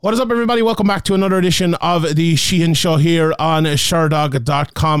What is up, everybody? Welcome back to another edition of the Sheehan Show here on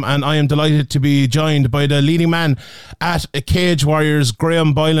Sherdog.com, and I am delighted to be joined by the leading man at Cage Warriors,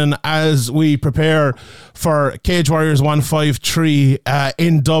 Graham Boylan, as we prepare for Cage Warriors 153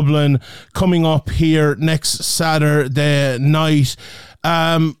 in Dublin, coming up here next Saturday night.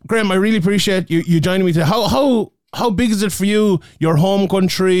 Graham, I really appreciate you joining me today. How big is it for you, your home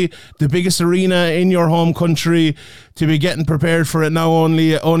country, the biggest arena in your home country, to be getting prepared for it now,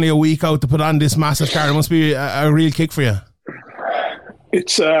 only a week out to put on this massive card? It must be a real kick for you.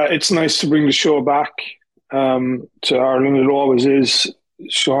 It's nice to bring the show back to Ireland. It always is,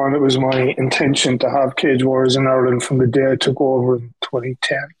 Sean. It was my intention to have Cage Warriors in Ireland from the day I took over in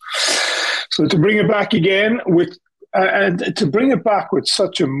 2010. So to bring it back again with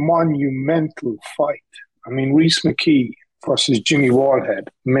such a monumental fight. I mean, Rhys McKee versus Jimmy Wallhead,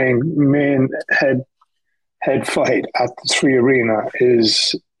 main head fight at the Three Arena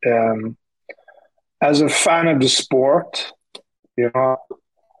is, as a fan of the sport,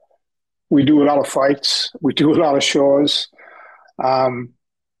 we do a lot of fights, we do a lot of shows, and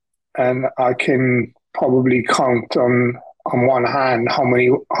I can probably count on one hand how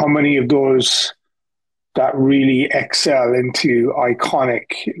many of those that really excel into iconic,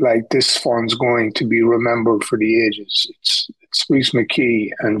 like, this one's going to be remembered for the ages. It's Rhys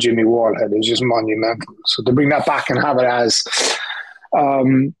McKee and Jimmy Wallhead is just monumental. So to bring that back and have it as a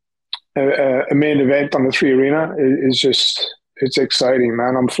main event on the Three Arena is just, it's exciting,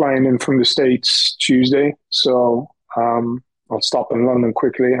 man. I'm flying in from the States Tuesday, so I'll stop in London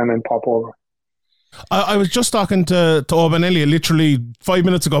quickly and then pop over. I was just talking to Oban Elliott literally 5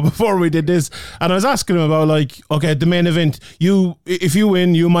 minutes ago before we did this, and I was asking him about, like, okay, the main event, if you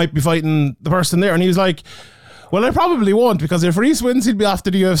win, you might be fighting the person there, and he was like, well, I probably won't, because if Rhys wins, he'd be off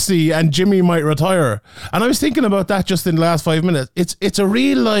to the UFC and Jimmy might retire. And I was thinking about that just in the last 5 minutes. It's a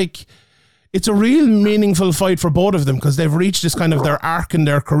real meaningful fight for both of them, because they've reached this kind of their arc in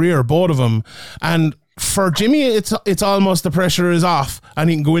their career, both of them. And for Jimmy, it's almost the pressure is off and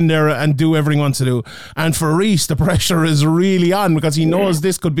he can go in there and do everything he wants to do. And for Rhys, the pressure is really on, because he knows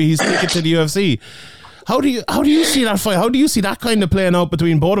this could be his ticket to the UFC. How do you see that fight? How do you see that kind of playing out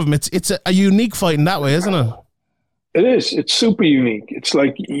between both of them? It's a unique fight in that way, isn't it? It is. It's super unique. It's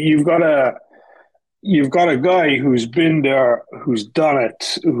like you've got a guy who's been there, who's done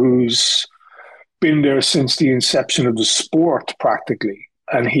it, who's been there since the inception of the sport practically.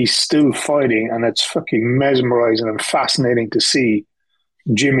 And he's still fighting, and it's fucking mesmerizing and fascinating to see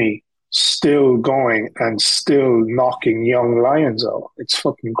Jimmy still going and still knocking young lions out. It's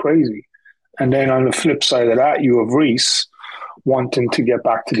fucking crazy. And then on the flip side of that, you have Rhys wanting to get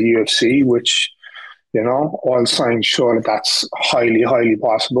back to the UFC, which, all signs show that that's highly, highly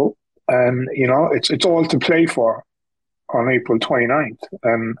possible. And, it's all to play for on April 29th.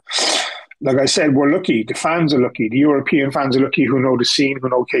 And like I said, we're lucky. The fans are lucky. The European fans are lucky, who know the scene, who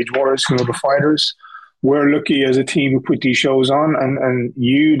know Cage Warriors, who know the fighters. We're lucky as a team who put these shows on. And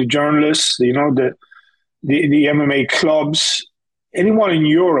you, the journalists, the MMA clubs, anyone in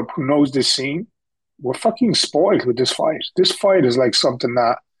Europe who knows this scene, we're fucking spoiled with this fight. This fight is like something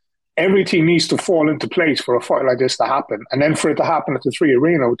that everything needs to fall into place for a fight like this to happen. And then for it to happen at the Three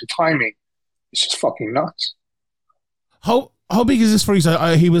Arena with the timing, it's just fucking nuts. How big is this for you?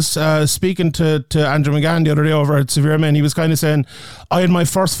 He was speaking to Andrew McGann the other day over at Severe Men. He was kind of saying, I had my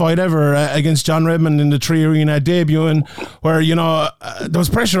first fight ever against John Redmond in the Three Arena debuting, where, there was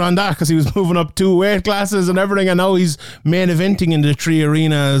pressure on that because he was moving up 2 weight classes and everything, and now he's main eventing in the Three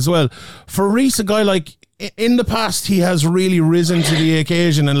Arena as well. For Rhys, a guy like, in the past, he has really risen to the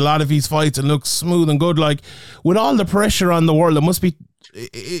occasion in a lot of his fights and looks smooth and good. Like, with all the pressure on the world, it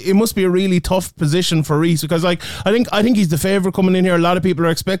must be a really tough position for Rhys, because, like, I think he's the favourite coming in here. A lot of people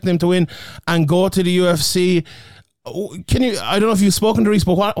are expecting him to win and go to the UFC. I don't know if you've spoken to Rhys,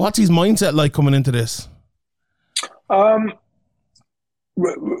 but what's his mindset like coming into this?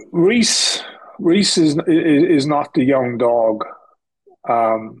 Rhys is not the young dog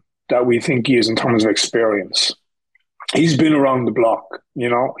that we think he is in terms of experience. He's been around the block,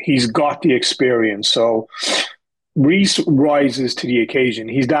 he's got the experience. So Rhys rises to the occasion.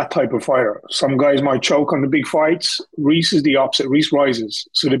 He's that type of fighter. Some guys might choke on the big fights. Rhys is the opposite. Rhys rises.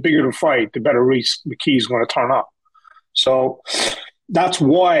 So the bigger the fight, the better Rhys McKee is going to turn up. So that's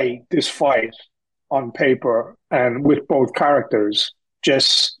why this fight on paper and with both characters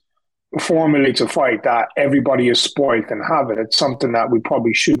just formulates a fight that everybody is spoiled and have it. It's something that we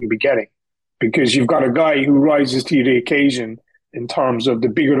probably shouldn't be getting, because you've got a guy who rises to the occasion in terms of the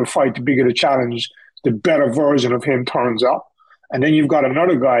bigger the fight, the bigger the challenge, the better version of him turns up. And then you've got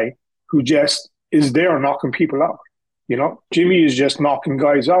another guy who just is there knocking people out. Jimmy is just knocking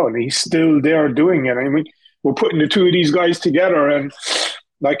guys out, and he's still there doing it. I mean, we're putting the two of these guys together, and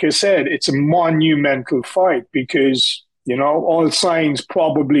like I said, it's a monumental fight because, all signs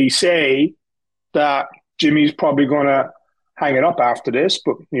probably say that Jimmy's probably going to hang it up after this,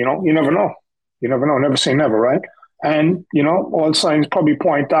 but, you never know. You never know. Never say never, right? And, all signs probably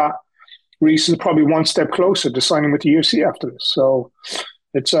point that Reese is probably one step closer to signing with the UFC after this. So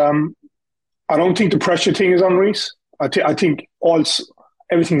it's, I don't think the pressure thing is on Reese. I think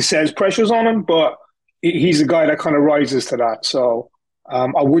everything says pressure's on him, but he's a guy that kind of rises to that. So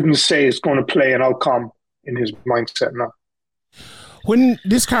I wouldn't say it's going to play an outcome in his mindset now. When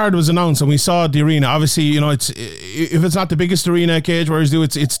this card was announced and we saw the arena, obviously, if it's not the biggest arena Cage Warriors do,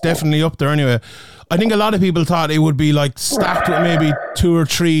 it's definitely up there anyway. I think a lot of people thought it would be like stacked with maybe 2 or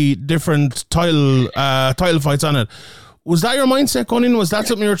 3 different title fights on it. Was that your mindset going in? Was that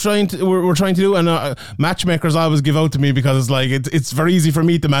something you were trying to do? And matchmakers always give out to me because it's like it's very easy for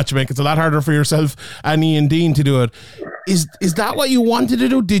me to matchmake. It's a lot harder for yourself and Ian Dean to do it. Is that what you wanted to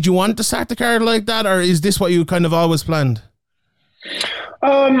do? Did you want to stack the card like that, or is this what you kind of always planned?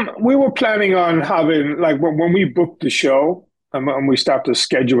 We were planning on having, like, when we booked the show and we started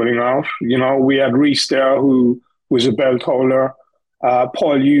scheduling out, we had Reese there, who was a belt holder.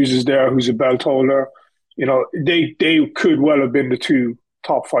 Paul Hughes is there, who's a belt holder. They could well have been the 2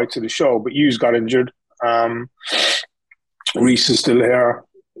 top fights of the show, but Hughes got injured. Reese is still here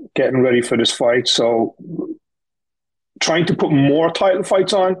getting ready for this fight. So trying to put more title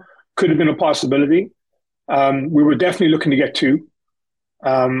fights on could have been a possibility. We were definitely looking to get 2.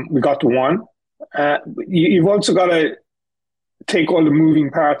 We got to 1. You've also got to take all the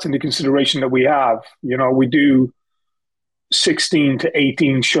moving parts into consideration that we have. We do 16 to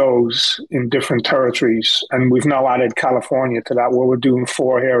 18 shows in different territories, and we've now added California to that, where we're doing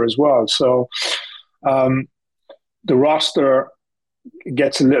 4 here as well. So the roster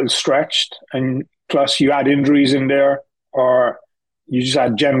gets a little stretched, and plus you add injuries in there, or you just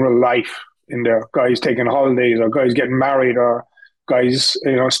add general life in there. Guys taking holidays, or guys getting married, or guys,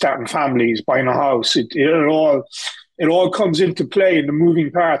 starting families, buying a house. It all comes into play in the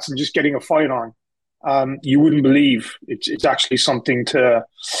moving parts and just getting a fight on. You wouldn't believe it's actually something to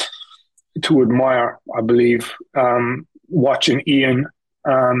admire, I believe, watching Ian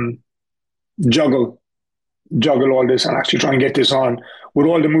juggle all this and actually try and get this on with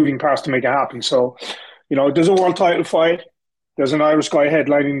all the moving parts to make it happen. So, there's a world title fight. There's an Irish guy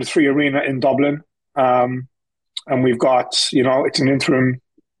headlining the 3 Arena in Dublin. And we've got, it's an interim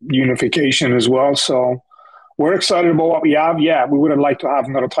unification as well. So we're excited about what we have. Yeah, we would have liked to have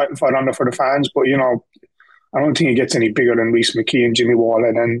another title fight on there for the fans, but, I don't think it gets any bigger than Reese McKee and Jimmy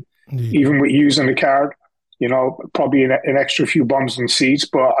Boylan. And even with Hughes on the card, probably an extra few bums and seats,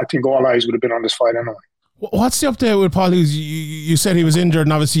 but I think all eyes would have been on this fight anyway. What's the update with Paul Hughes? You said he was injured,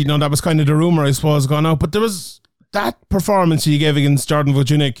 and obviously, that was kind of the rumour, I suppose, gone out. But there was that performance he gave against Jordan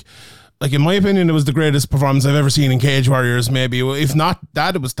Vucinic. Like, in my opinion, it was the greatest performance I've ever seen in Cage Warriors, maybe. If not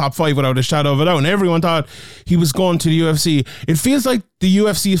that, it was top 5 without a shadow of a doubt. And everyone thought he was going to the UFC. It feels like the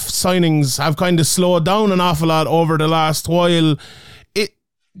UFC signings have kind of slowed down an awful lot over the last while.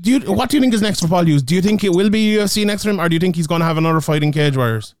 What do you think is next for Paul Hughes? Do you think it will be UFC next for him, or do you think he's going to have another fight in Cage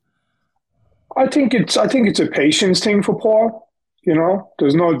Warriors? I think it's a patience thing for Paul.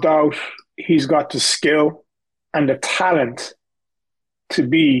 There's no doubt he's got the skill and the talent to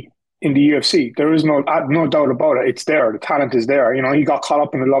be in the UFC. There is no doubt about it. It's there. The talent is there. He got caught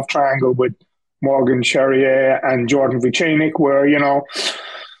up in the love triangle with Morgan Charrier and Jordan Vucinic, where,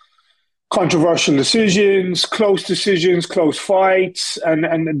 controversial decisions, close fights, and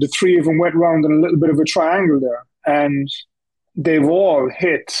the 3 of them went around in a little bit of a triangle there. And they've all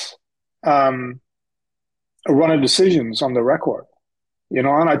hit a run of decisions on the record, and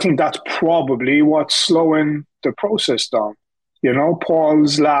I think that's probably what's slowing the process down.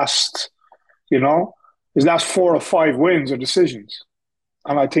 Paul's last 4 or 5 wins are decisions.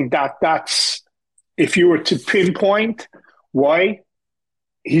 And I think that's, if you were to pinpoint why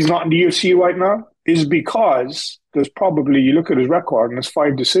he's not in the UFC right now, is because there's probably, you look at his record and there's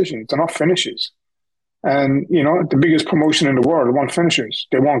 5 decisions. They're not finishes. And, the biggest promotion in the world, they want finishers.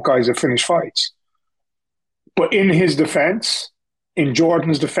 They want guys that finish fights. But in his defense, in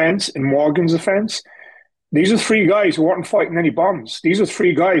Jordan's defense, in Morgan's defense, these are 3 guys who weren't fighting any bums. These are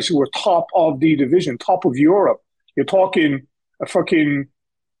 3 guys who were top of the division, top of Europe. You're talking a fucking,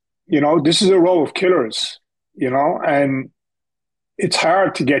 this is a row of killers, and it's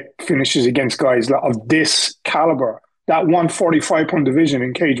hard to get finishes against guys of this caliber. That 145-pound division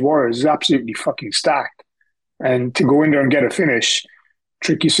in Cage Warriors is absolutely fucking stacked. And to go in there and get a finish,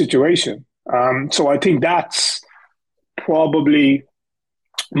 tricky situation. So I think that's probably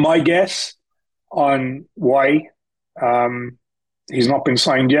my guess on why he's not been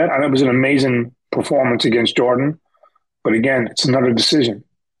signed yet. And it was an amazing performance against Jordan. But again, it's another decision.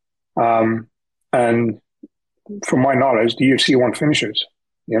 And from my knowledge, the UFC want finishers,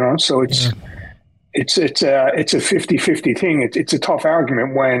 so it's a 50-50 thing. It's a tough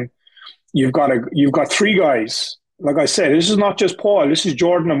argument when you've got three guys. Like I said, this is not just Paul, this is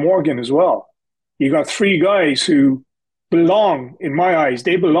Jordan and Morgan as well. You got three guys who belong, in my eyes,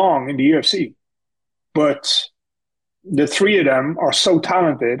 they belong in the UFC. But the three of them are so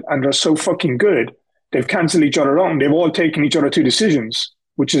talented and they're so fucking good, they've cancelled each other out and they've all taken each other to decisions,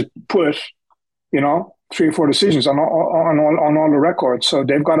 which has put, 3 or 4 decisions on all the records. So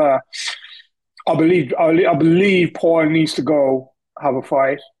they've got to, I believe Paul needs to go have a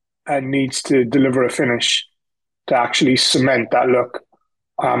fight and needs to deliver a finish to actually cement that, look,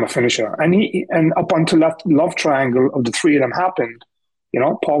 I'm a finisher. And up until that love triangle of the three of them happened,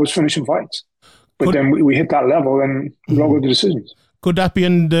 Paul was finishing fights. But then we hit that level and we all go to decisions. Could that be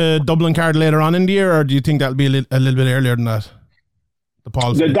in the Dublin card later on in the year, or do you think that'll be a little bit earlier than that?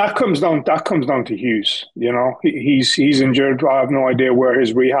 That comes down to Hughes. He's injured. I have no idea where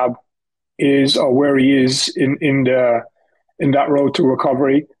his rehab is or where he is in that road to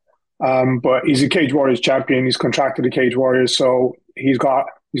recovery. But he's a Cage Warriors champion. He's contracted to Cage Warriors, so he's got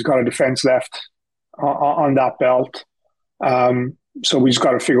a defense left on that belt. So we just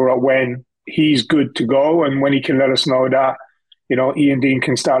got to figure out when he's good to go and when he can let us know that Ian Dean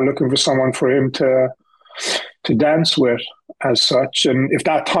can start looking for someone for him to dance with as such. And if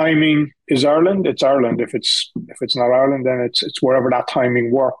that timing is Ireland, it's Ireland. If it's not Ireland, then it's wherever that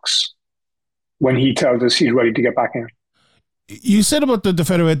timing works when he tells us he's ready to get back in. You said about the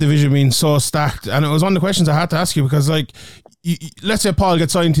featherweight division being so stacked, and it was one of the questions I had to ask you because, let's say Paul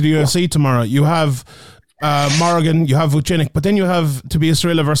gets signed to the UFC tomorrow. You have Morgan, you have Vucinic, but then you have Tobias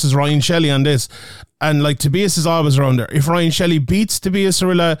Cirilla versus Ryan Shelley on this. And Tobias is always around there. If Ryan Shelley beats Tobias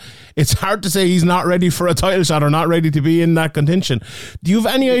Cirilla, it's hard to say he's not ready for a title shot or not ready to be in that contention. Do you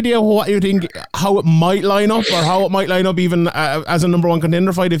have any idea what you think, how it might line up, or how it might line up even as a number one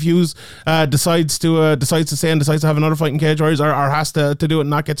contender fight if Hughes decides to stay and decides to have another fight in Cage Warriors, or has to do it and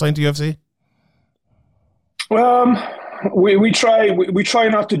not get signed to UFC? We try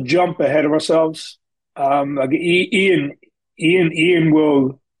not to jump ahead of ourselves. Ian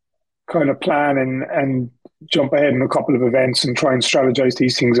will kind of plan and jump ahead in a couple of events and try and strategize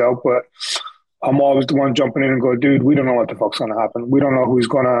these things out, but I'm always the one jumping in and go, dude, we don't know what the fuck's going to happen. We don't know who's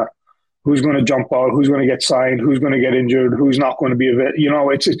going to jump out, who's going to get signed, who's going to get injured, who's not going to be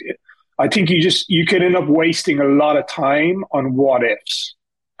I think you can end up wasting a lot of time on what ifs,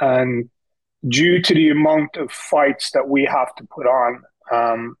 and due to the amount of fights that we have to put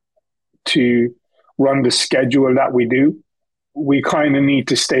on to run the schedule that we do, we kind of need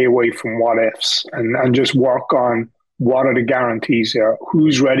to stay away from what ifs and just work on what are the guarantees here.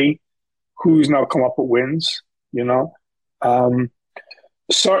 Who's ready? Who's now come up with wins?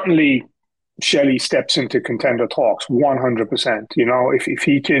 Certainly Shelley steps into contender talks 100%.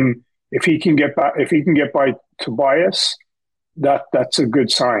 If he can get by Tobias, that's a good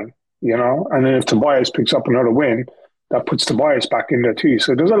sign. And then if Tobias picks up another win, that puts Tobias back in there too.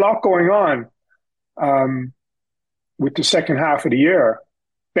 So there's a lot going on with the second half of the year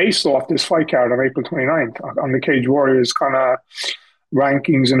based off this fight card on April 29th on the Cage Warriors kind of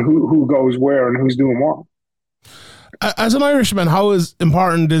rankings and who goes where and who's doing what. As an Irishman, how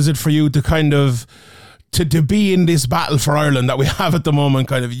important is it for you to kind of to be in this battle for Ireland that we have at the moment?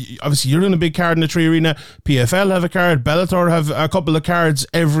 Kind of, obviously you're in a big card in the Tree Arena, PFL have a card, Bellator have a couple of cards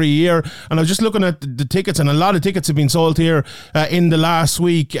every year, and I was just looking at the tickets, and a lot of tickets have been sold here in the last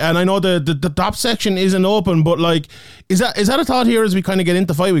week, and I know the top section isn't open, but is that a thought here as we kind of get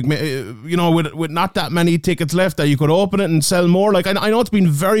into fight week, with not that many tickets left, that you could open it and sell more? I know it's been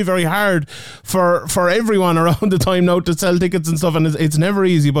very, very hard for everyone around the time now to sell tickets and stuff, and it's never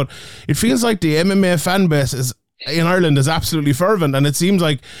easy, but it feels like the MMA fan base in Ireland is absolutely fervent, and it seems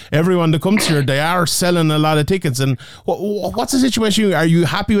like everyone that comes here, they are selling a lot of tickets. And what's the situation? Are you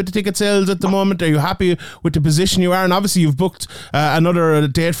happy with the ticket sales at the moment? Are you happy with the position you are? And obviously you've booked another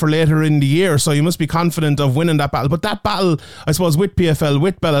date for later in the year, so you must be confident of winning that battle. But that battle, I suppose, with PFL,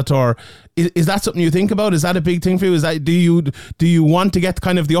 with Bellator, is that something you think about? Is that a big thing for you? Is that, do you want to get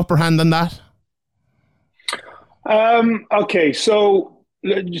kind of the upper hand on that? Okay, so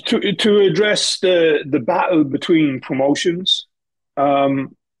to address the battle between promotions,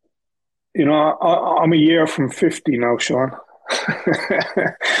 I'm a year from 50 now, Sean.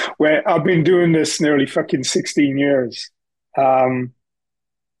 Where I've been doing this nearly fucking 16 years. 10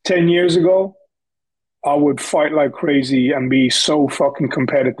 years ago, I would fight like crazy and be so fucking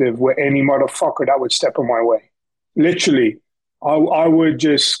competitive with any motherfucker that would step in my way. Literally, I would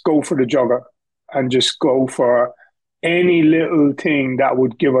just go for the jugger and just go for any little thing that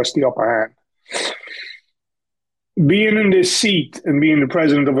would give us the upper hand. Being in this seat and being the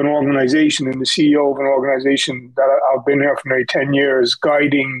president of an organization and the CEO of an organization that I've been here for nearly 10 years,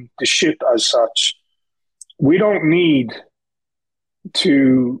 guiding the ship as such, we don't need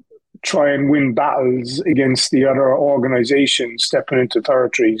to try and win battles against the other organizations stepping into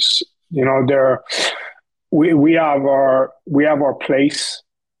territories. You know, we have our place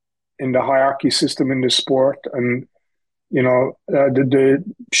in the hierarchy system in the sport, and you know the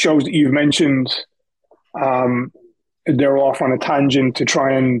shows that you've mentioned, they're off on a tangent to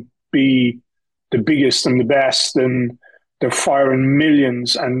try and be the biggest and the best, and they're firing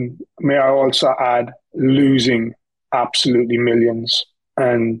millions, and may I also add, losing absolutely millions.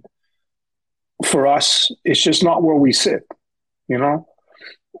 And for us, it's just not where we sit, you know?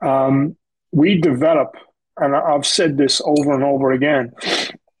 We develop, and I've said this over and over again,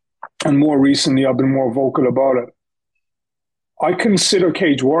 and more recently I've been more vocal about it. I consider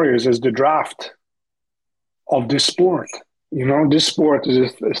Cage Warriors as the draft of this sport. You know, this sport is a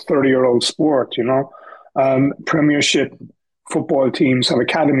 30-year-old sport, you know. Premiership football teams have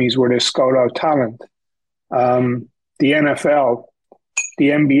academies where they scout out talent. The NFL, the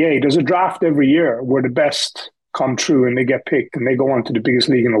NBA, there's a draft every year where the best come true and they get picked and they go on to the biggest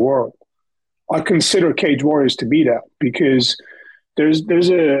league in the world. I consider Cage Warriors to be that, because there's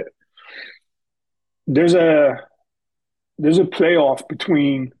a playoff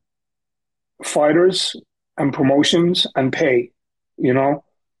between fighters and promotions and pay. You know,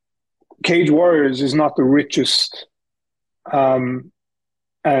 Cage Warriors is not the richest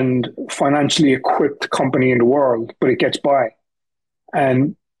and financially equipped company in the world, but it gets by.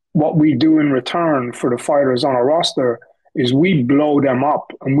 And what we do in return for the fighters on our roster is we blow them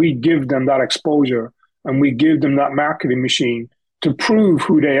up and we give them that exposure and we give them that marketing machine to prove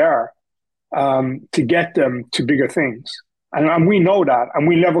who they are, to get them to bigger things. And we know that, and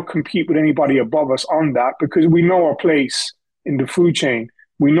we never compete with anybody above us on that, because we know our place in the food chain.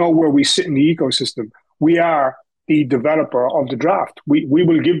 We know where we sit in the ecosystem. We are the developer of the draft. We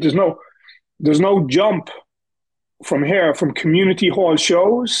will give, there's no jump from here, from community hall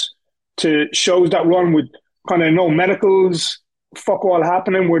shows to shows that run with kind of no medicals, fuck all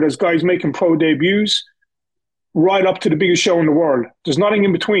happening, where there's guys making pro debuts, right up to the biggest show in the world. There's nothing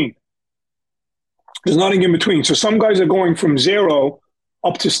in between. There's nothing in between. So some guys are going from 0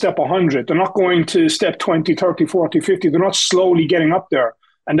 up to step 100. They're not going to step 20, 30, 40, 50. They're not slowly getting up there.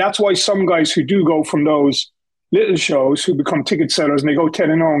 And that's why some guys who do go from those little shows, who become ticket sellers, and they go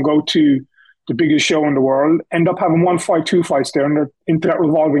 10-0 and go to the biggest show in the world, end up having 1 fight, 2 fights there, and they're into that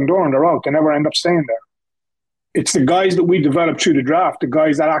revolving door and they're out. They never end up staying there. It's the guys that we develop through the draft, the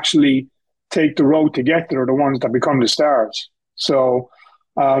guys that actually take the road to get there, are the ones that become the stars. So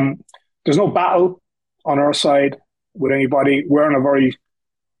there's no battle on our side with anybody. We're in a very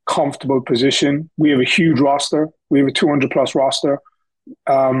comfortable position. We have a huge roster. We have a 200+ roster.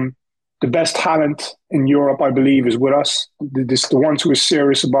 The best talent in Europe, I believe, is with us. The ones who are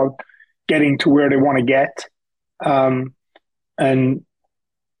serious about getting to where they want to get. And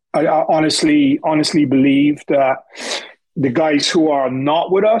I honestly believe that the guys who are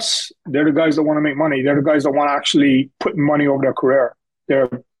not with us, they're the guys that want to make money. They're the guys that want to actually put money over their career. They're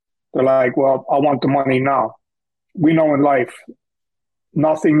like, well, I want the money now. We know in life,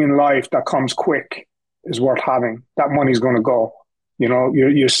 nothing in life that comes quick is worth having. That money's going to go. You know,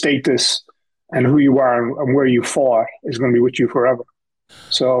 your status and who you are and where you fought is going to be with you forever.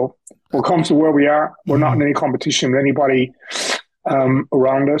 So when it comes to where we are, we're not in any competition with anybody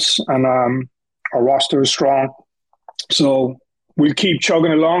around us, and our roster is strong. So we'll keep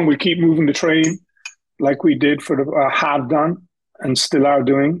chugging along. We'll keep moving the train like we did for the have done and still are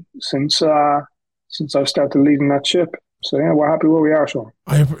doing since I've started leading that ship. So yeah, we're happy where we are, Sean.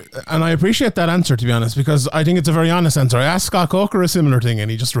 I appreciate that answer, to be honest, because I think it's a very honest answer. I asked Scott Coker a similar thing and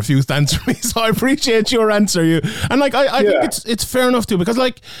he just refused to answer me. So I appreciate your answer. I think it's fair enough too, because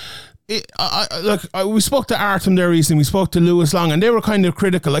we spoke to Artem there recently, we spoke to Lewis Long, and they were kind of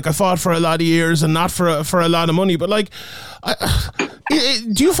critical. Like, I fought for a lot of years and not for a lot of money, but like,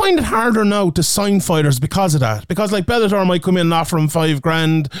 Do you find it harder now to sign fighters because of that? Because like Bellator might come in and offer them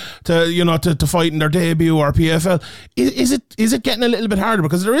 $5,000 to fight in their debut or PFL. Is it getting a little bit harder?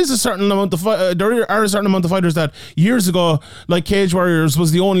 Because there is a certain amount of fighters that years ago, like Cage Warriors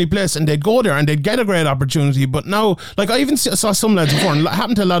was the only place, and they'd go there and they'd get a great opportunity. But now, like I even saw some lads before, and it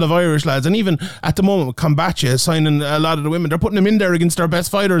happened to a lot of Irish lads, and even at the moment with Combatcha signing a lot of the women, they're putting them in there against their best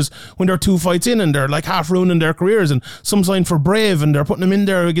fighters when they're 2 fights in, and they're like half ruining their careers. And some sign for Brave, and they're putting them in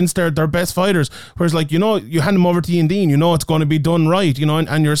there against their best fighters. Whereas, like, you hand them over to Ian Dean, it's going to be done right,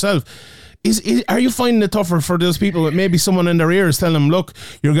 and yourself. Are you finding it tougher for those people with maybe someone in their ears telling them, look,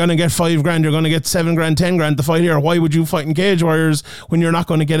 you're going to get $5,000, you're going to get $7,000, $10,000 to fight here. Why would you fight in Cage Warriors when you're not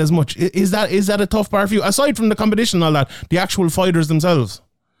going to get as much? Is that a tough part for you? Aside from the competition and all that, the actual fighters themselves.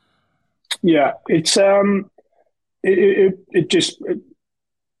 Yeah, it's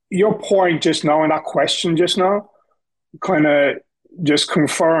your point just now and that question just now kind of just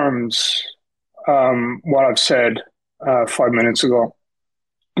confirms what I've said 5 minutes ago.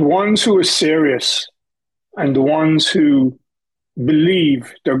 The ones who are serious and the ones who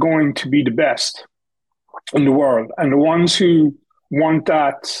believe they're going to be the best in the world, and the ones who want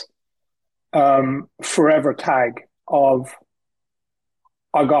that forever tag of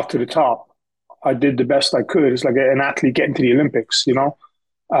I got to the top, I did the best I could. It's like an athlete getting to the Olympics, they're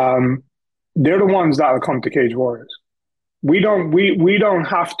the ones that will come to Cage Warriors. We don't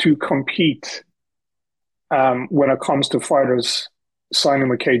have to compete when it comes to fighters signing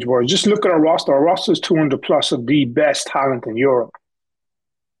with Cage Warriors. Just look at our roster. Our roster is 200 plus of the best talent in Europe.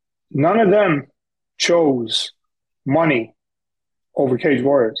 None of them chose money over Cage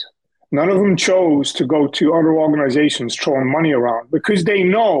Warriors. None of them chose to go to other organizations throwing money around, because they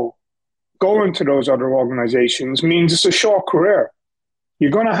know going to those other organizations means it's a short career.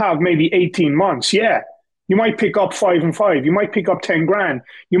 You're going to have maybe 18 months. Yeah. You might pick up 5 and 5. You might pick up 10 grand.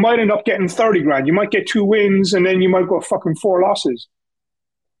 You might end up getting 30 grand. You might get 2 wins, and then you might go fucking 4 losses.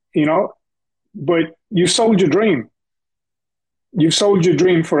 But you sold your dream. You've sold your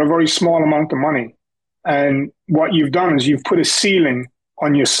dream for a very small amount of money. And what you've done is you've put a ceiling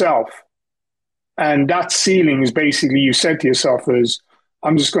on yourself. And that ceiling is basically, you said to yourself is,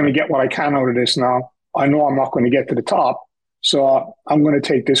 I'm just going to get what I can out of this now. I know I'm not going to get to the top, so I'm going to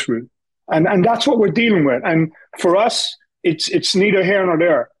take this route. And that's what we're dealing with. And for us, it's neither here nor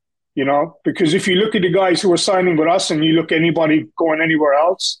there, because if you look at the guys who are signing with us and you look at anybody going anywhere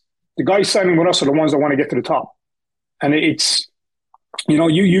else, the guys signing with us are the ones that want to get to the top. And it's, you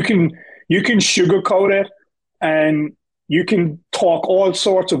can sugarcoat it, and you can talk all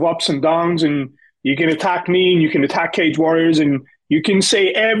sorts of ups and downs, and you can attack me and you can attack Cage Warriors, and you can say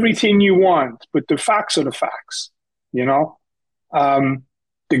everything you want, but the facts are the facts,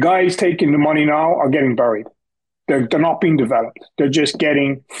 The guys taking the money now are getting buried. They're not being developed. They're just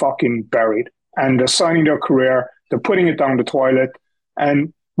getting fucking buried. And they're signing their career. They're putting it down the toilet.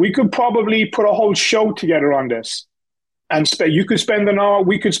 And we could probably put a whole show together on this. And you could spend an hour,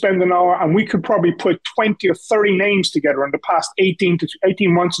 we could spend an hour, and we could probably put 20 or 30 names together in the past 18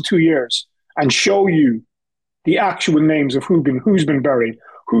 months to 2 years and show you the actual names of who's been buried,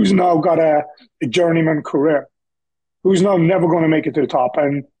 who's now got a journeyman career, who's now never going to make it to the top.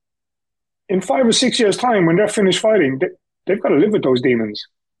 And in 5 or 6 years' time, when they're finished fighting, they've got to live with those demons.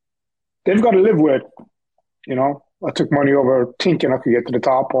 They've got to live with, I took money over thinking I could get to the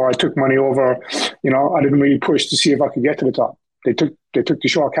top, or I took money over, I didn't really push to see if I could get to the top. They took the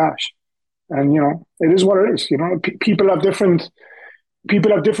short cash. And, it is what it is. People have different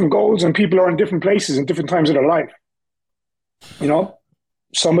goals, and people are in different places in different times of their life.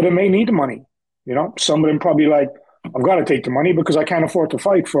 Some of them may need the money. Some of them probably like, I've got to take the money because I can't afford to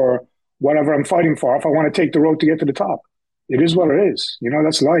fight for whatever I'm fighting for if I want to take the road to get to the top. It is what it is.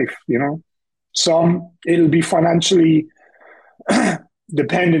 That's life. Some, it'll be financially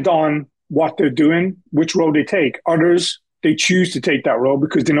dependent on what they're doing, which road they take. Others, they choose to take that road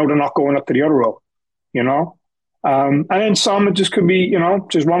because they know they're not going up to the other road, and then some, it just could be,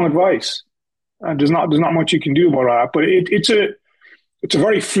 just wrong advice. There's not much you can do about that, but it's a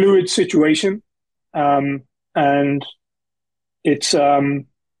very fluid situation. And it's,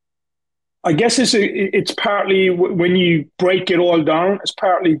 I guess it's partly, when you break it all down, it's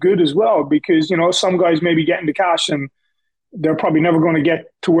partly good as well, because, some guys may be getting the cash and they're probably never going to get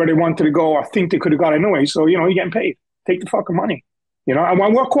to where they wanted to go or think they could have got anyway. So, you're getting paid. Take the fucking money, and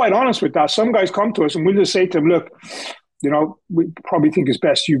when we're quite honest with that, some guys come to us and we'll just say to them, look, we probably think it's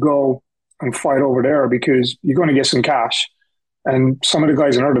best you go and fight over there because you're going to get some cash, and some of the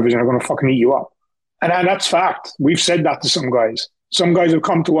guys in our division are going to fucking eat you up. And that's fact. We've said that to some guys. Some guys have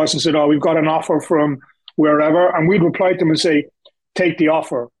come to us and said, oh, we've got an offer from wherever, and we'd reply to them and say, take the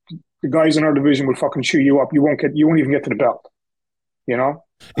offer. The guys in our division will fucking chew you up. You won't even get to the belt. You know?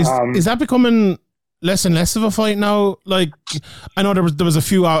 Is that becoming less and less of a fight now? Like, I know there was a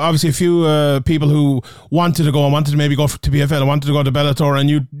few, obviously a few people who wanted to go and wanted to maybe go to PFL and wanted to go to Bellator, and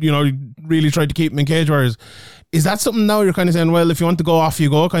you know, really tried to keep them in Cage Warriors. Is that something now you're kind of saying, well, if you want to go, off you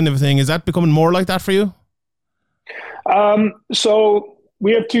go, kind of a thing? Is that becoming more like that for you? So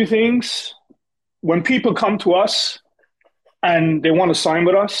we have two things. When people come to us and they want to sign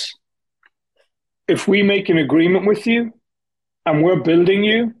with us, if we make an agreement with you and we're building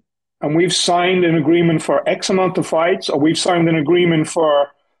you and we've signed an agreement for X amount of fights, or we've signed an agreement for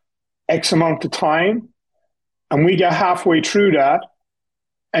X amount of time, and we get halfway through that,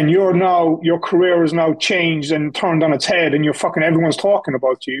 and your career is now changed and turned on its head, and everyone's talking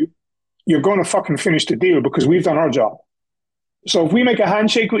about you, you're going to fucking finish the deal because we've done our job. So if we make a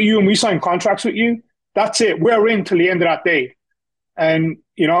handshake with you and we sign contracts with you, that's it. We're in till the end of that day. And,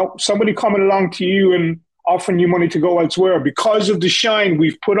 you know, somebody coming along to you and offering you money to go elsewhere because of the shine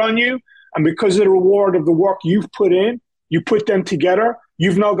we've put on you and because of the reward of the work you've put in, you put them together,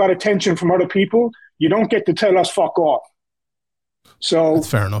 you've now got attention from other people, you don't get to tell us fuck off. So that's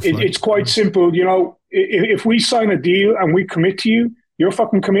fair enough, it's quite simple. You know, if we sign a deal and we commit to you, you're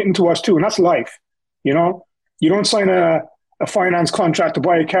fucking committing to us too. And that's life. You know, you don't sign a finance contract to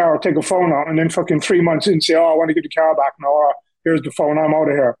buy a car or take a phone out and then fucking 3 months in say, oh, I want to get the car back now, or here's the phone, I'm out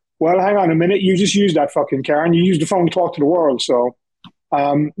of here. Well, hang on a minute. You just used that fucking car and you used the phone to talk to the world. So,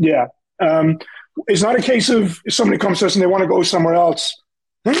 it's not a case of if somebody comes to us and they want to go somewhere else,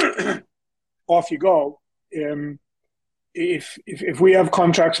 off you go. If we have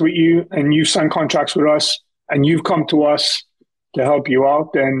contracts with you and you sign contracts with us and you've come to us to help you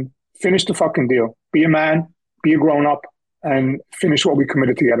out, then finish the fucking deal. Be a man, be a grown up, and finish what we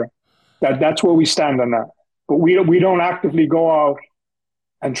committed together. That's where we stand on that. But we don't actively go out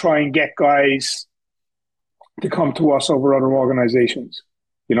and try and get guys to come to us over other organizations.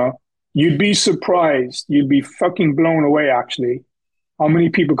 You know, you'd be surprised, you'd be fucking blown away actually, how many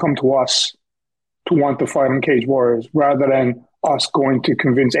people come to us to want to fight on Cage Warriors rather than us going to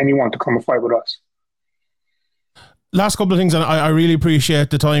convince anyone to come and fight with us. Last couple of things, and I really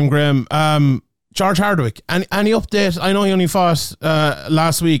appreciate the time, Graham. George Hardwick, any update? I know he only fought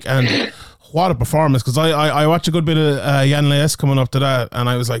last week, and what a performance, because I watched a good bit of Jan Lees coming up to that, and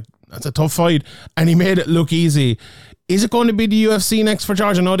I was like, that's a tough fight, and he made it look easy. Is it going to be the UFC next for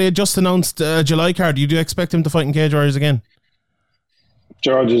George? I know they just announced July card. Do you expect him to fight in Cage Warriors again?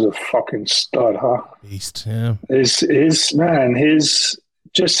 George is a fucking stud, huh? Beast, yeah. His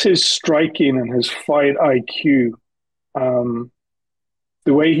striking and his fight IQ,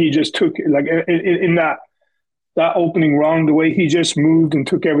 the way he just took, like in that opening round, the way he just moved and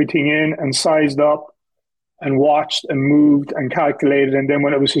took everything in and sized up and watched and moved and calculated, and then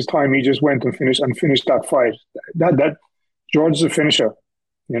when it was his time, he just went and finished that fight. That George is a finisher,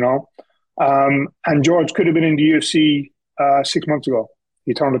 you know. And George could have been in the UFC 6 months ago.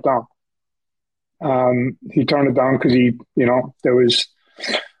 He turned it down. He turned it down because there was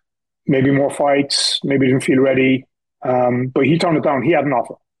maybe more fights, maybe didn't feel ready. But he turned it down. He had an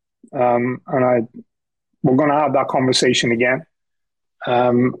offer. We're going to have that conversation again.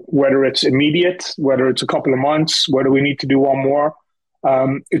 Whether it's immediate, whether it's a couple of months, whether we need to do one more,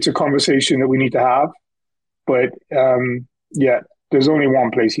 it's a conversation that we need to have. But there's only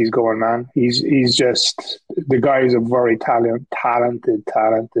one place he's going, man. He's just, the guy is a very talented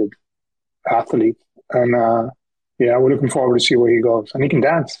athlete. And we're looking forward to see where he goes. And he can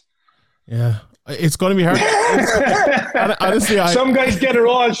dance. Yeah. It's going to be hard. Honestly, some guys get it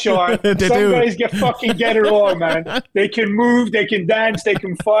all, Sean. Some guys get it all, man. They can move, they can dance, they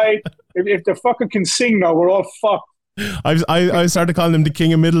can fight. If the fucker can sing now, we're all fucked. I started calling him the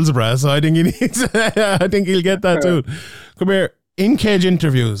King of Middlesbrough, so I think he needs. I think he'll get that too. Come here. In cage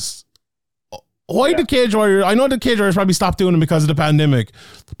interviews, why the Cage Warrior? I know the Cage Warriors probably stopped doing them because of the pandemic,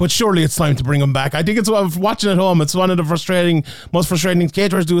 but surely it's time to bring them back. I think it's watching at home. It's one of the most frustrating.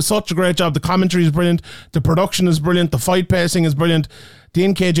 Cage Warriors do such a great job. The commentary is brilliant. The production is brilliant. The fight pacing is brilliant. The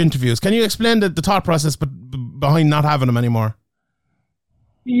in-cage interviews. Can you explain the thought process behind not having them anymore?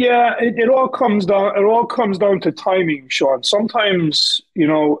 Yeah, it all comes down. It all comes down to timing, Sean. Sometimes,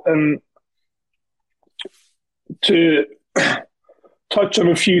 to touch on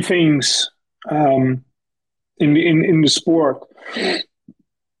a few things in the sport.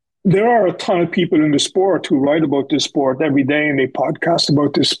 There are a ton of people in the sport who write about this sport every day, and they podcast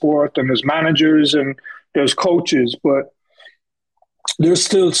about this sport, and there's managers and there's coaches, but there's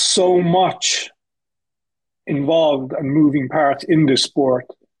still so much involved and moving parts in this sport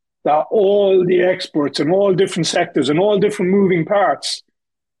that all the experts in all different sectors and all different moving parts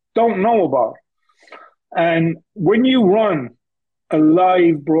don't know about. And when you run a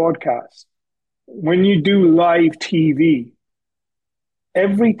live broadcast, when you do live TV,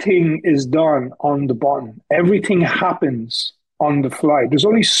 everything is done on the button. Everything happens on the fly. There's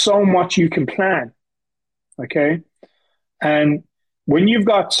only so much you can plan. Okay. And when you've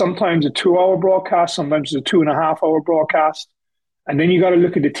got sometimes a 2-hour broadcast, sometimes it's a 2.5-hour broadcast, and then you got to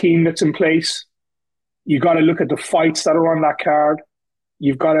look at the team that's in place. You got to look at the fights that are on that card.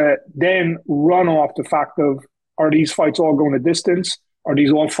 You've got to then run off the fact of, are these fights all going a distance? Are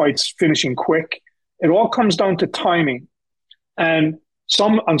these all fights finishing quick? It all comes down to timing. And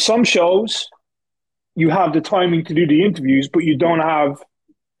on some shows, you have the timing to do the interviews, but you don't have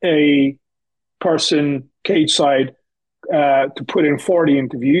a person cage side to put in 40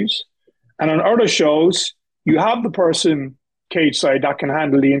 interviews. And on other shows, you have the person cage side that can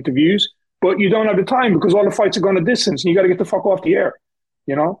handle the interviews, but you don't have the time because all the fights are going a distance and you got to get the fuck off the air.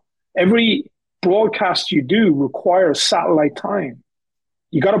 You know, every broadcast you do requires satellite time.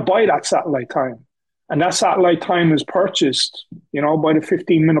 You got to buy that satellite time. And that satellite time is purchased, you know, by the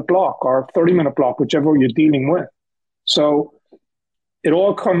 15-minute block or 30-minute block, whichever you're dealing with. So it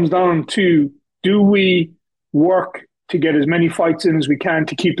all comes down to, do we work to get as many fights in as we can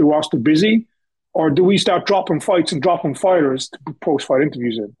to keep the roster busy? Or do we start dropping fights and dropping fighters to post-fight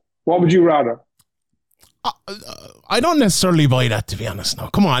interviews in? What would you rather? I don't necessarily buy that, to be honest. No,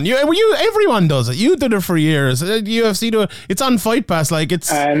 come on, everyone does it. You did it for years. UFC do it. It's on Fight Pass, like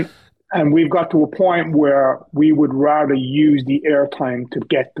it's. And we've got to a point where we would rather use the airtime to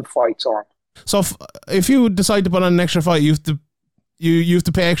get the fights on. So if you decide to put on an extra fight, you have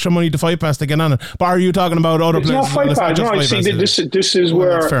to pay extra money to Fight Pass to get on it. But are you talking about other places? It's not Fight Pass. No, see, this is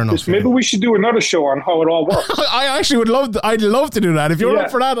where maybe we should do another show on how it all works. I actually would love. I'd love to do that. If you're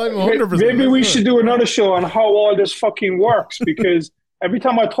up for that, I'm 100%. Maybe we should do another show on how all this fucking works, because every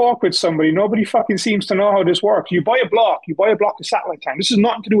time I talk with somebody, nobody fucking seems to know how this works. You buy a block of satellite time. This is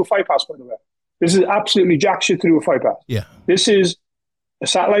nothing to do with Fight Pass, by the way. This is absolutely jack shit to do with Fight Pass. Yeah. This is a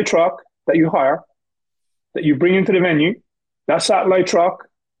satellite truck that you hire, that you bring into the venue. That satellite truck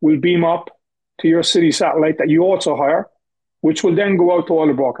will beam up to your city satellite that you also hire, which will then go out to all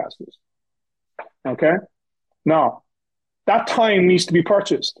the broadcasters. Okay? Now, that time needs to be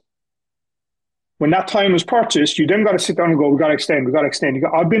purchased. When that time is purchased, you then got to sit down and go, we got to extend.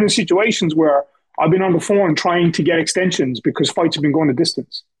 I've been in situations where I've been on the phone trying to get extensions because fights have been going a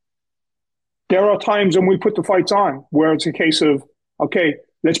distance. There are times when we put the fights on where it's a case of, okay,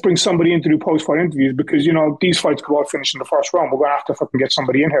 let's bring somebody in to do post-fight interviews because, you know, these fights could all finish in the first round. We're going to have to fucking get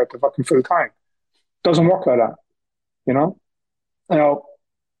somebody in here to fucking fill time. Doesn't work like that, you know? Now,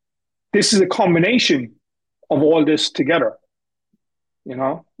 this is a combination of all this together. You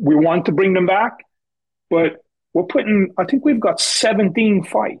know, we want to bring them back, but I think we've got 17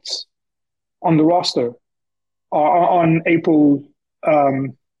 fights on the roster on April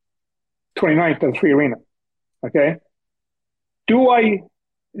 29th at the Free Arena. Okay. Do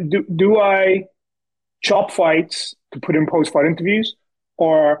I chop fights to put in post-fight interviews?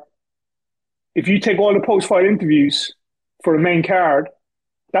 Or if you take all the post-fight interviews for a main card,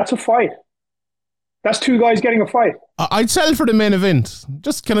 that's a fight. That's two guys getting a fight. I'd sell for the main event.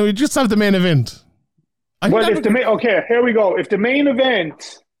 Can we just have the main event? Okay, here we go. If the main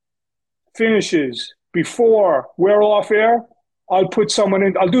event finishes before we're off air, I'll put someone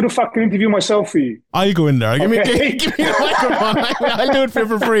in. I'll do the fucking interview myself for you. I'll go in there. Give me the microphone. I'll do it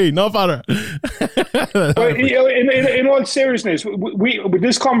for free. No bother. But in all seriousness,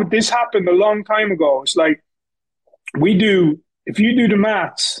 this happened a long time ago. It's like if you do the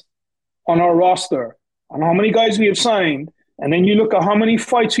maths on our roster on how many guys we have signed, and then you look at how many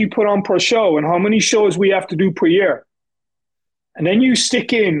fights we put on per show and how many shows we have to do per year, and then you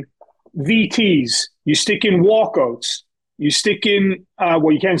stick in VTs, you stick in walkouts, you stick in,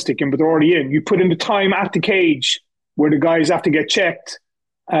 you can stick in, but they're already in. You put in the time at the cage where the guys have to get checked,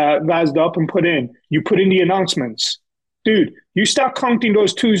 vazzed up and put in. You put in the announcements. Dude, you start counting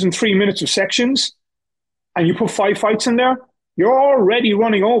those 2 and 3 minutes of sections and you put 5 fights in there, you're already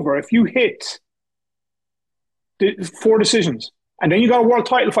running over if you hit the 4 decisions. And then you got a world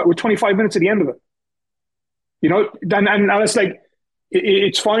title fight with 25 minutes at the end of it. You know, and it's like,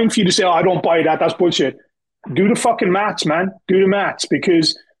 it's fine for you to say, oh, I don't buy that. That's bullshit. Do the fucking maths, man. Do the maths,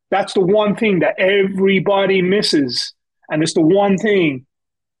 because that's the one thing that everybody misses. And it's the one thing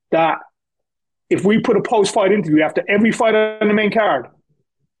that if we put a post-fight interview after every fight on the main card,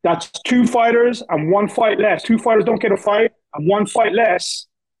 that's 2 fighters and 1 fight less. 2 fighters don't get a fight and 1 fight less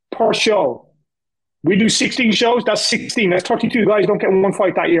per show. We do 16 shows, that's 16. That's 32 guys don't get 1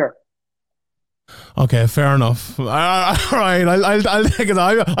 fight that year. Okay, fair enough. All right, I'll take it.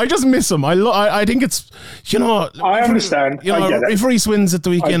 I just miss him. I think it's, I understand. I get it. If Reece wins at the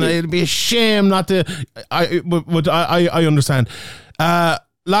weekend, it'd be a shame not to. But I understand.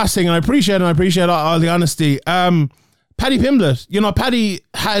 Last thing, and I appreciate all the honesty. Paddy Pimblett. Paddy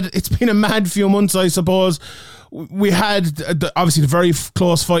it's been a mad few months, I suppose. We had obviously the very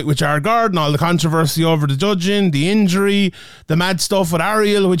close fight with Jargard and all the controversy over the judging, the injury, the mad stuff with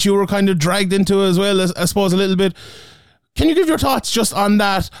Ariel, which you were kind of dragged into as well, I suppose, a little bit. Can you give your thoughts just on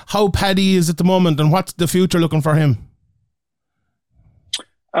that, how Paddy is at the moment and what's the future looking for him?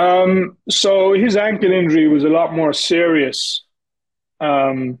 So his ankle injury was a lot more serious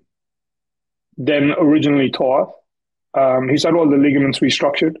than originally thought. He's had all the ligaments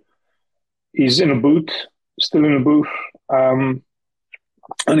restructured. He's in a boot. Still in a boot, and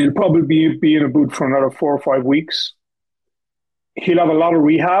he'll probably be in a boot for another 4 or 5 weeks. He'll have a lot of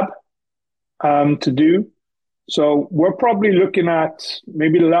rehab to do. So we're probably looking at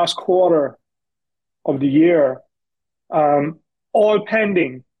maybe the last quarter of the year, all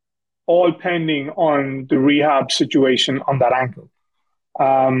pending on the rehab situation on that ankle.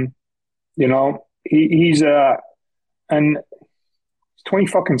 He's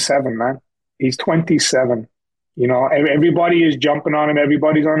 20-fucking-7, man. He's 27. Everybody is jumping on him.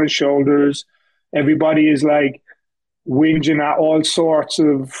 Everybody's on his shoulders. Everybody is like whinging at all sorts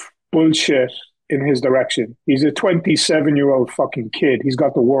of bullshit in his direction. He's a 27-year-old fucking kid. He's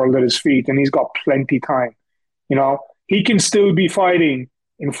got the world at his feet and he's got plenty time. He can still be fighting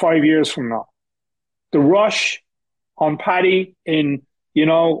in 5 years from now. The rush on Paddy in,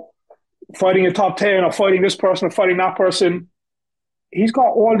 fighting a top 10 or fighting this person or fighting that person, he's got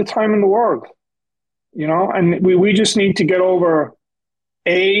all the time in the world, and we just need to get over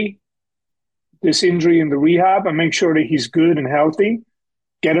this injury in the rehab and make sure that he's good and healthy,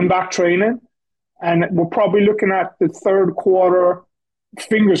 get him back training. And we're probably looking at the third quarter,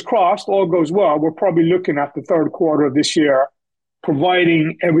 fingers crossed, all goes well. We're probably looking at the third quarter of this year,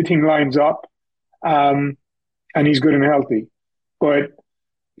 providing everything lines up, and he's good and healthy. But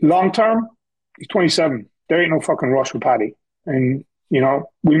long term, he's 27. There ain't no fucking rush with Paddy. And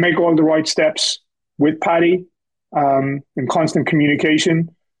we make all the right steps with Paddy in constant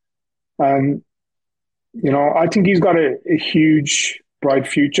communication. And, I think he's got a huge, bright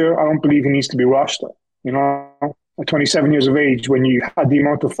future. I don't believe he needs to be rushed. At 27 years of age, when you had the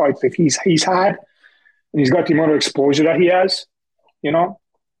amount of fights that he's had, and he's got the amount of exposure that he has, he'll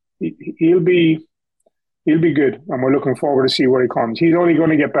be good. And we're looking forward to see where he comes. He's only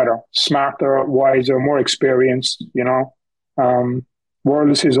going to get better, smarter, wiser, more experienced,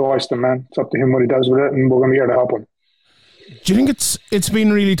 world is his oyster, man. It's up to him what he does with it, and we're going to be here to help him. Do you think it's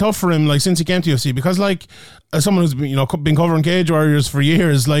been really tough for him, since he came to UFC? Because, as someone who's been covering Cage Warriors for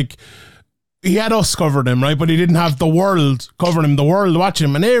years, he had us covering him, right? But he didn't have the world covering him, the world watching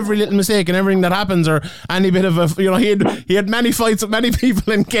him, and every little mistake and everything that happens, or any bit of he had many fights with many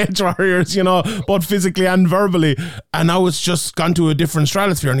people in Cage Warriors, both physically and verbally, and now it's just gone to a different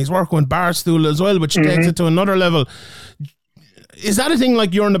stratosphere, and he's working with Barstool as well, which takes it to another level. Is that a thing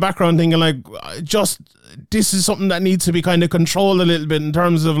you're in the background thinking this is something that needs to be kind of controlled a little bit in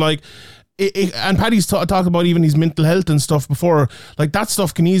terms of and Paddy's talked about even his mental health and stuff before, that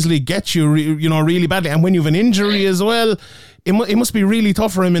stuff can easily get you really badly, and when you have an injury as well, it must be really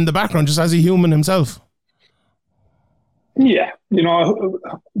tough for him in the background just as a human himself. Yeah,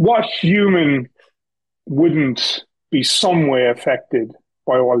 what human wouldn't be some way affected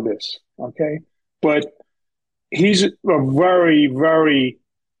by all this, okay? But he's a very, very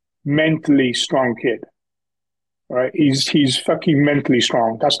mentally strong kid, right? He's fucking mentally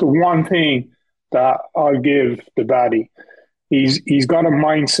strong. That's the one thing that I'll give the baddie. He's got a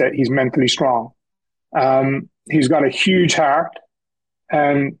mindset. He's mentally strong. He's got a huge heart,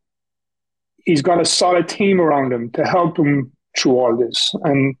 and he's got a solid team around him to help him through all this.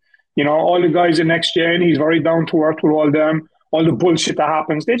 And all the guys in Next Gen, he's very down to earth with all them. All the bullshit that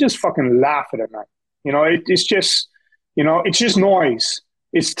happens, they just fucking laugh at it, man. It's just, it's just noise.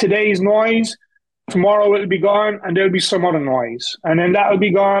 It's today's noise. Tomorrow it'll be gone and there'll be some other noise. And then that'll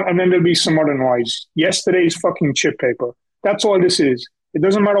be gone and then there'll be some other noise. Yesterday's fucking chip paper. That's all this is. It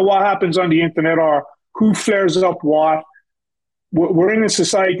doesn't matter what happens on the internet or who flares up what. We're in a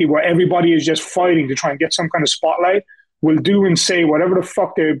society where everybody is just fighting to try and get some kind of spotlight. Will do and say whatever the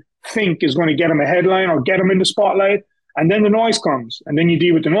fuck they think is going to get them a headline or get them in the spotlight. And then the noise comes, and then you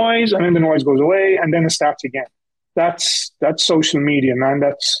deal with the noise, and then the noise goes away, and then it starts again. That's social media, man.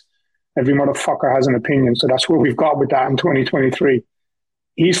 That's every motherfucker has an opinion. So that's where we've got with that in 2023.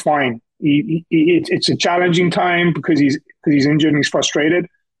 He's fine. It's a challenging time because he's injured and he's frustrated.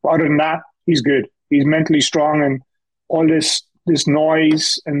 But other than that, he's good. He's mentally strong, and all this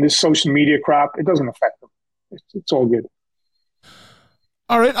noise and this social media crap, it doesn't affect him. It's all good.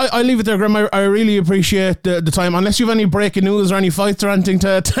 All right, I'll leave it there, Graham. I really appreciate the time. Unless you have any breaking news or any fights or anything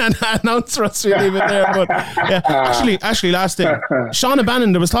to announce for us, we'll leave it there. But yeah, actually, last thing. Shauna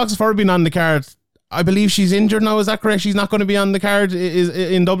Bannon, there was talks of her being on the card. I believe she's injured now, is that correct? She's not going to be on the card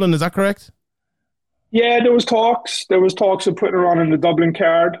in Dublin, is that correct? Yeah, there was talks. There was talks of putting her on in the Dublin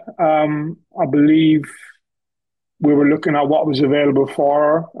card. I believe we were looking at what was available for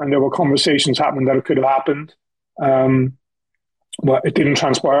her, and there were conversations happening that it could have happened. But it didn't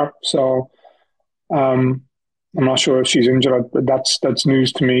transpire, so I'm not sure if she's injured. That's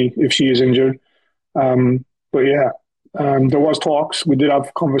news to me if she is injured. But yeah, there was talks. We did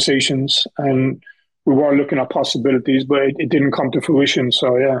have conversations, and we were looking at possibilities, but it didn't come to fruition.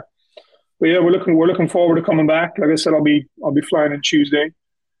 So yeah, but yeah, we're looking forward to coming back. Like I said, I'll be flying in Tuesday.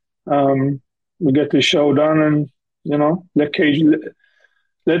 We'll get this show done, and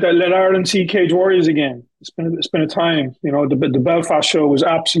let Ireland see Cage Warriors again. It's been a time. The Belfast show was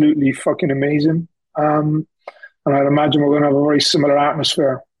absolutely fucking amazing, and I'd imagine we're going to have a very similar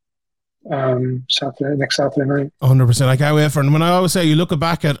atmosphere next Saturday night. 100%. I can't wait for it. And when I always say, you look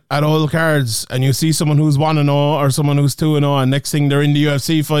back at all the cards and you see someone who's 1-0 or someone who's 2-0, and next thing they're in the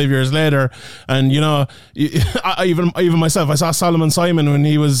UFC 5 years later. And even myself, I saw Solomon Simon when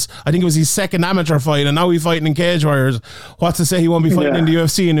he was, I think it was his second amateur fight, and now he's fighting in Cage Warriors. What's to say he won't be fighting in the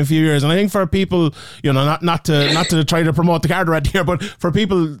UFC in a few years? And I think for people, not to try to promote the card right here, but for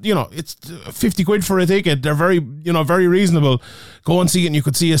people, it's 50 quid for a ticket. They're very, very reasonable. Go and see it, and you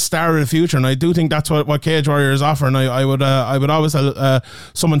could see a star of the future. And I do think that's what Cage Warriors offer. And I would always tell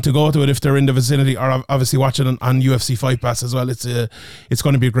someone to go to it if they're in the vicinity, or obviously watch it on UFC Fight Pass as well. It's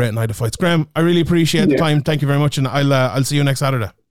going to be a great night of fights. Graham, I really appreciate the time. Thank you very much, and I'll see you next Saturday.